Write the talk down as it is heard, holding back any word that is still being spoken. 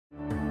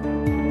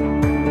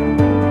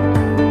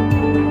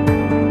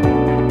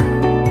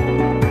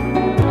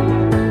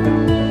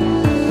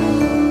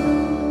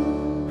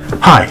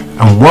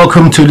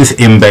Welcome to this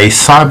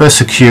Inbase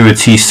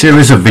cybersecurity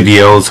series of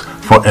videos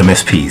for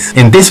MSPs.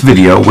 In this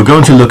video, we're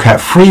going to look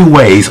at 3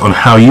 ways on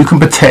how you can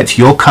protect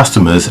your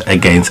customers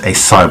against a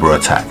cyber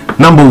attack.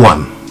 Number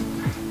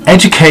 1,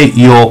 educate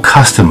your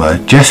customer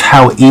just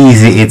how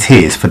easy it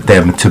is for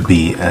them to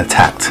be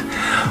attacked.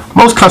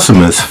 Most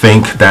customers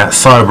think that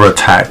cyber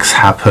attacks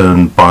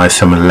happen by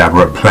some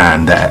elaborate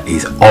plan that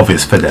is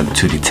obvious for them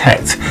to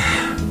detect.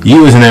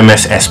 You as an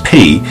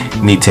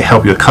MSSP need to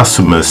help your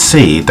customers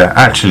see that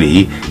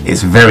actually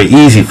it's very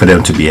easy for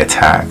them to be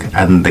attacked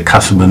and the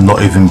customer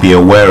not even be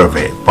aware of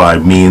it by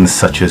means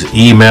such as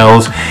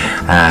emails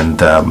and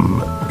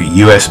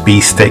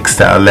USB sticks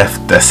that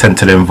are sent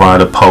to them via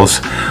the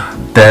post.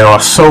 There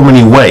are so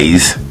many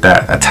ways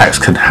that attacks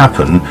can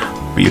happen,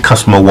 but your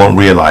customer won't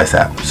realize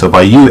that. So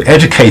by you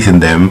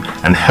educating them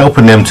and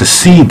helping them to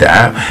see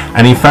that,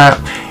 and in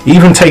fact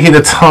even taking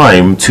the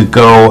time to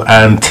go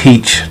and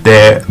teach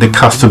the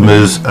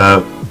customers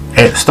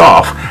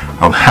staff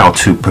on how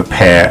to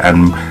prepare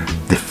and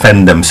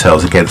defend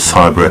themselves against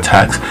cyber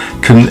attacks,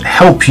 can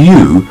help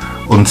you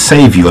and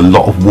save you a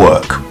lot of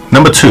work.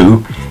 Number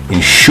 2,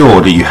 ensure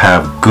that you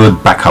have good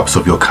backups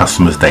of your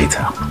customers'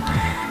 data.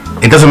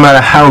 It doesn't matter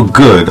how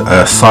good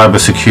a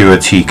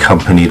cybersecurity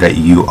company that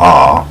you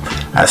are,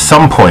 at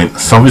some point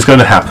something's going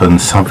to happen,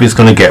 something's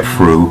going to get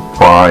through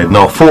by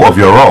no fault of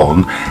your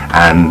own,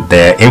 and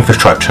their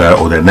infrastructure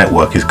or their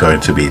network is going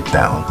to be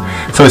down.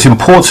 So it's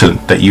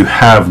important that you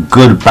have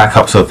good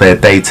backups of their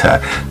data,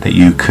 that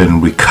you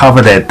can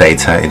recover their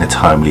data in a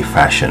timely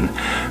fashion.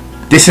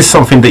 This is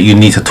something that you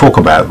need to talk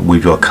about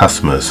with your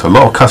customers. A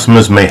lot of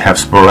customers may have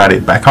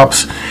sporadic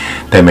backups.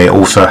 They may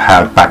also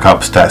have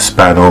backups that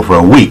span over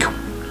a week.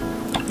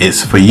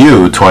 It's for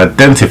you to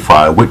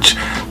identify which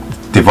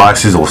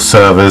devices or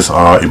servers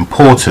are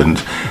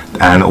important,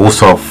 and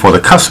also for the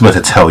customer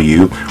to tell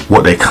you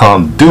what they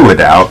can't do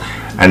without,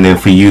 and then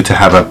for you to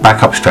have a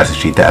backup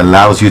strategy that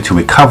allows you to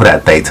recover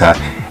that data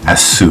as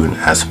soon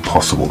as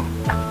possible.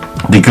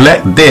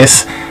 Neglect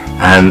this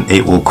and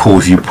it will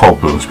cause you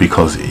problems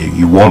because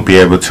you won't be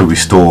able to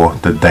restore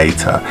the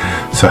data.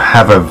 So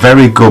have a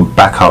very good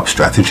backup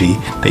strategy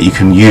that you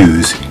can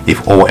use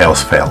if all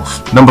else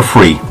fails. Number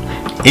 3,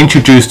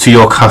 introduce to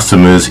your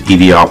customers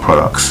EDR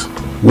products.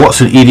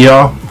 What's an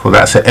EDR? Well,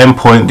 that's an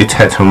endpoint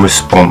detect and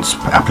response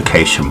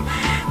application.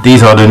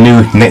 These are the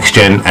new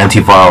next-gen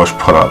antivirus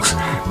products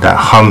that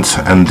hunt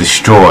and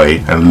destroy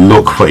and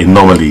look for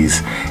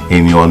anomalies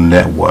in your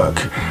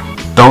network.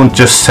 Don't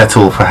just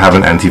settle for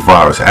having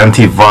antivirus.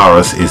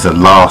 Antivirus is the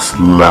last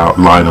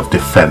line of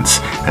defense,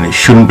 and it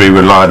shouldn't be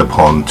relied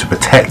upon to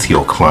protect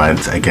your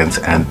clients against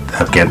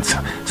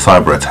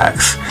cyber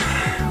attacks.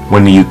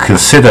 When you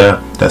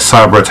consider that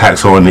cyber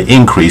attacks are on the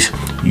increase,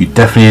 you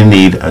definitely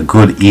need a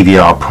good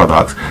EDR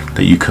product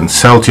that you can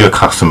sell to your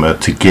customer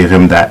to give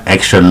them that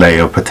extra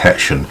layer of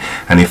protection.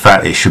 And in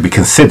fact, it should be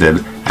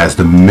considered as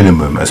the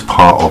minimum as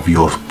part of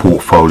your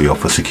portfolio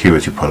for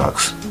security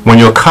products. When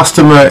your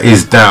customer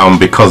is down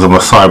because of a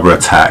cyber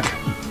attack,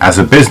 as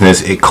a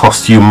business, it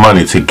costs you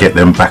money to get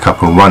them back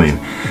up and running.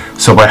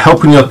 So by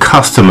helping your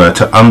customer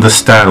to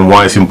understand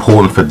why it's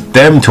important for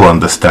them to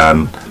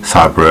understand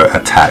cyber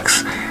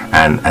attacks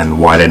and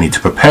why they need to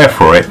prepare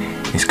for it,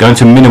 it's going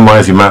to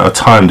minimize the amount of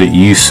time that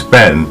you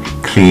spend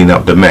cleaning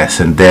up the mess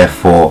and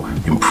therefore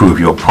improve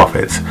your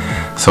profits.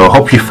 So I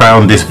hope you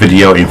found this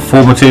video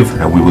informative,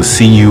 and we will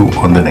see you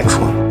on the next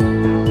one.